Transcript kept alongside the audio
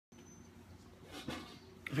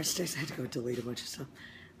Stacey had to go delete a bunch of stuff.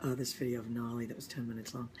 This video of Nolly that was 10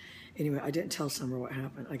 minutes long. Anyway, I didn't tell Summer what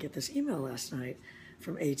happened. I get this email last night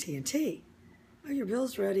from AT&T. Oh, your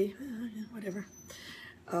bill's ready. Yeah, whatever.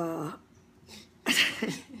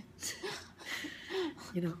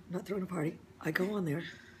 You know, not throwing a party. I go on there.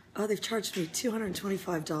 Oh, they've charged me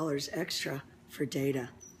 $225 extra for data.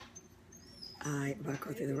 I about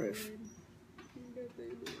go through the roof.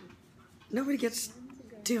 Nobody gets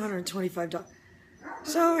 $225.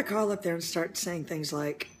 So I call up there and start saying things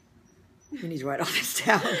like, we need to write all this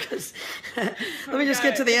down because let me just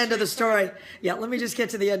get to the end of the story. Yeah, let me just get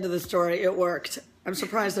to the end of the story. It worked. I'm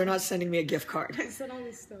surprised they're not sending me a gift card. I said all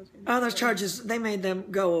this stuff. Oh, those charges, they made them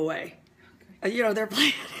go away. You know, their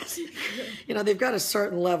plan is, you know, they've got a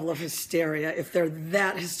certain level of hysteria. If they're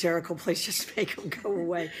that hysterical, please just make them go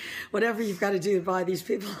away. Whatever you've got to do to buy these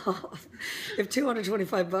people off. If $225 is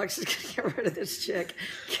going to get rid of this chick,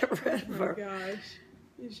 get rid of her. Oh my gosh.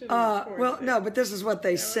 You should well, no, but this is what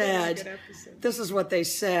they said. This is what they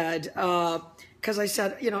said. Because I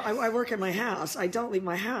said, you know, I work in my house. I don't leave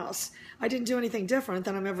my house. I didn't do anything different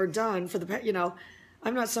than I've ever done for the, you know,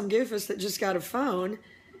 I'm not some goofus that just got a phone.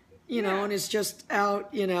 You know, and is just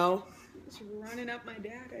out, you know. Just running up my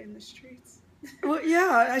data in the streets. Well,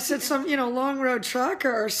 yeah, I said some, you know, long road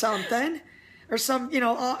trucker or something. Or some, you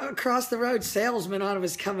know, across the road salesman out of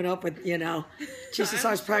us coming up with, you know. Jesus,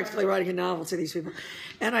 I was practically writing a novel to these people.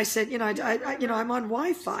 And I said, you know, you know, I'm on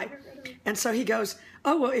Wi-Fi. And so he goes,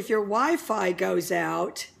 oh, well, if your Wi-Fi goes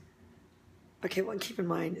out. Okay, well, keep in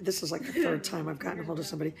mind, this is like the third time I've gotten a hold of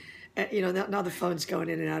somebody. And, you know, now the phone's going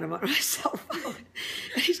in and out of my cell phone.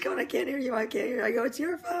 And he's going, I can't hear you, I can't hear you. I go, it's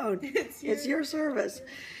your phone. It's your service.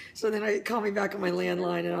 So then I call me back on my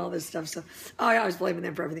landline and all this stuff. So, oh, yeah, I was blaming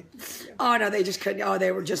them for everything. Oh, no, they just couldn't. Oh,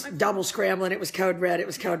 they were just double scrambling. It was code red. It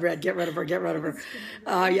was code red. Get rid of her. Get rid of her.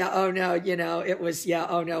 Yeah, oh, no, you know, it was, yeah,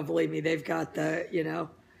 oh, no, believe me, they've got the, you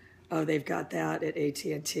know, oh, they've got that at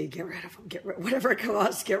AT&T. Get rid of them. Get rid, whatever it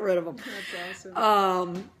costs, get rid of them. That's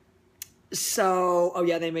awesome. So, oh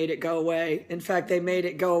yeah, they made it go away. In fact, they made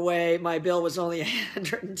it go away. My bill was only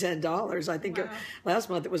 $110. I think last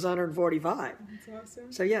month it was $145. That's awesome.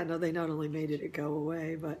 So yeah, no, they not only made it go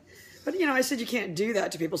away, but you know, I said you can't do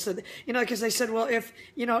that to people. So you know, because they said, well, if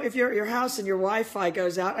you know, if your house and your Wi-Fi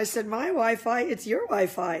goes out, I said my Wi-Fi, it's your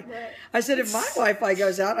Wi-Fi. Right. I said if my Wi-Fi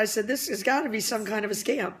goes out, I said this has got to be some kind of a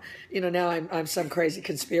scam. You know, now I'm some crazy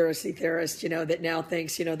conspiracy theorist, you know, that now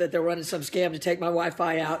thinks, you know, that they're running some scam to take my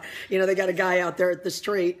Wi-Fi out. You know, they got a guy out there at the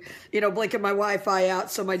street, you know, blinking my Wi-Fi out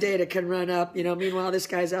so my data can run up. You know, meanwhile this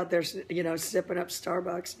guy's out there, you know, sipping up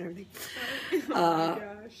Starbucks and everything. Oh my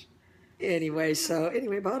gosh. Anyway,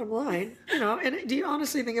 bottom line, you know, and do you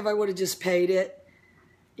honestly think if I would have just paid it,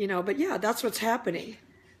 you know, but yeah, that's what's happening.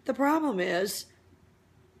 The problem is,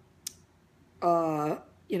 you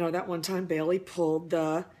know, that one time Bailey pulled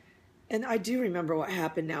the, and I do remember what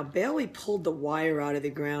happened now. Bailey pulled the wire out of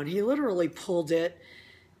the ground. He literally pulled it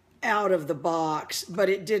out of the box, but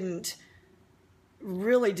it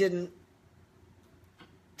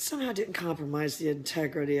somehow didn't compromise the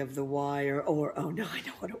integrity of the wire, or, oh no, I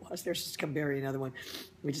know what it was. There's just going to bury another one.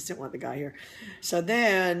 We just didn't want the guy here. So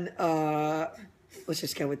then, let's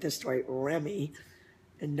just go with this story. Remy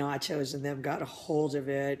and Nachos and them got a hold of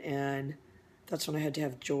it, and that's when I had to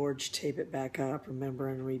have George tape it back up, remember,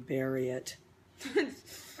 and rebury it.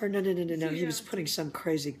 Or no. He was putting some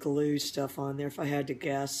crazy glue stuff on there, if I had to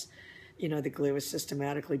guess. You know, the glue was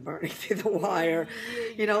systematically burning through the wire,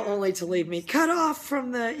 you know, only to leave me cut off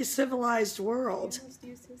from the civilized world.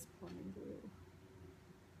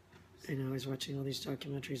 I know, I was watching all these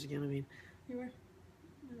documentaries again. I mean,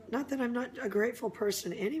 not that I'm not a grateful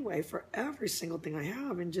person anyway for every single thing I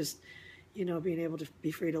have and just, you know, being able to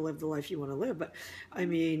be free to live the life you want to live. But, I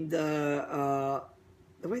mean, the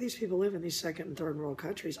way these people live in these second and third world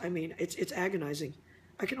countries, I mean, it's agonizing.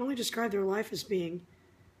 I can only describe their life as being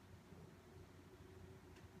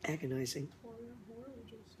agonizing.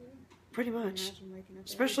 Pretty much.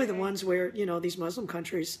 Especially the ones where, you know, these Muslim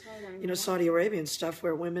countries, you know, Saudi Arabia and stuff,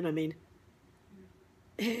 where women, I mean,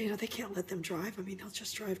 you know, they can't let them drive. I mean, they'll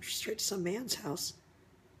just drive straight to some man's house.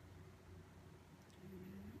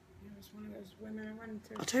 There was one of those women I went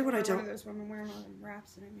to. I'll tell you what I don't. One of those women wearing all them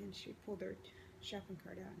wraps, and I mean, she pulled her shopping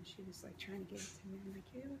cart out, and she was like trying to give it to me. I'm like,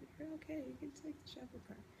 you're okay, you can take the shopping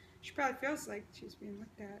cart. She probably feels like she's being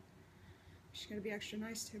looked at. She's going to be extra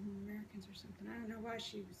nice to Americans or something. I don't know why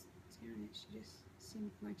she was doing it. She just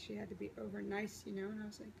seemed like she had to be over nice, you know. And I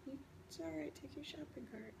was like, it's all right, take your shopping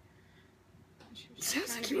cart. It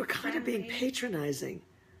sounds like you were kind of being patronizing.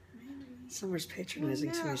 Maybe. Summer's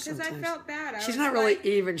patronizing to me because sometimes. I felt bad. She's not really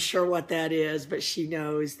even sure what that is, but she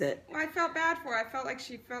knows that. Well, I felt bad for her. I felt like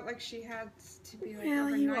she had to be like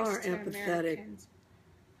Well, you nice are to empathetic. Americans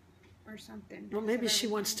or something. Well, maybe she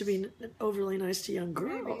wants to be overly nice to young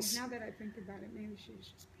girls. Maybe. Now that I think about it, maybe she's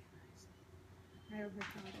just being nice. I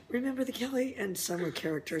overthought it. Remember, the Kelly and Summer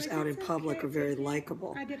characters out in public are very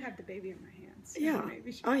likable. I did have the baby in my hands. So Yeah.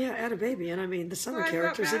 Oh, yeah, add a baby. And I mean, the Summer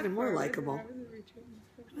character's even more likable.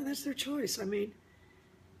 Well, that's their choice. I mean,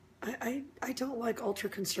 I don't like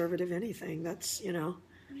ultra-conservative anything. That's, you know.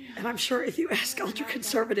 And I'm sure if you ask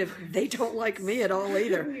ultra-conservative, they don't like me at all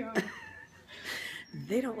either.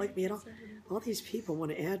 They don't like me at all. All these people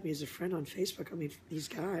want to add me as a friend on Facebook. I mean, these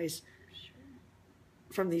guys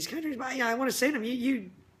from these countries. But yeah, I want to say to them, you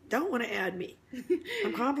don't want to add me.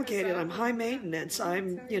 I'm complicated. I'm high maintenance.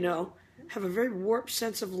 I'm, you know, have a very warped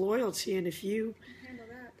sense of loyalty. And if you, handle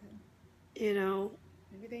that, then. You know.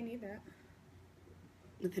 Maybe they need that.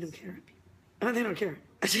 They don't care. Oh, they don't care.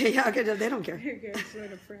 Yeah, okay, they don't care. They just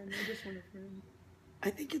want a friend. They just want a friend.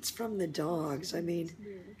 I think it's from the dogs. I mean,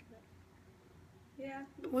 yeah.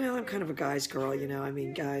 Well, I'm kind of a guy's girl, you know. I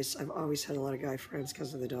mean, guys, I've always had a lot of guy friends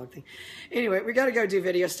because of the dog thing. Anyway, we got to go do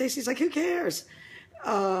video. Stacey's like, who cares?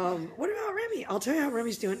 What about Remy? I'll tell you how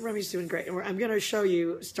Remy's doing. Remy's doing great. And I'm going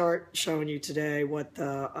to start showing you today what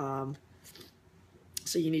the,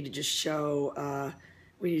 so you need to just show,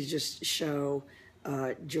 we need to just show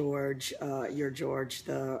George, your George,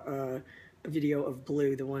 the video of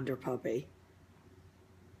Blue, the Wonder Puppy.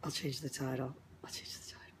 I'll change the title.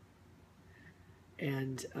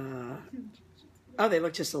 And, oh, they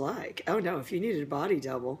look just alike. Oh, no, if you needed a body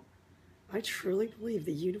double, I truly believe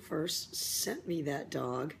the universe sent me that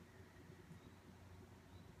dog.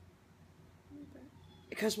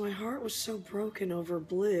 Because my heart was so broken over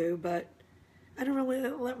Blue, but I don't really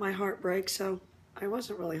let my heart break, so I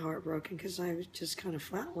wasn't really heartbroken because I was just kind of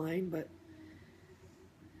flatlined, but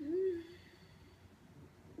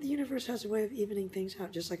the universe has a way of evening things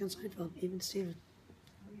out, just like on Seinfeld, even Steven.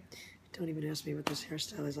 Don't even ask me what this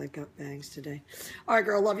hairstyle is. I've got bangs today. All right,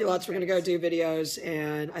 girl, love you lots. We're going to go do videos,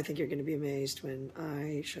 and I think you're going to be amazed when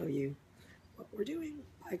I show you what we're doing.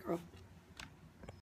 Bye, girl.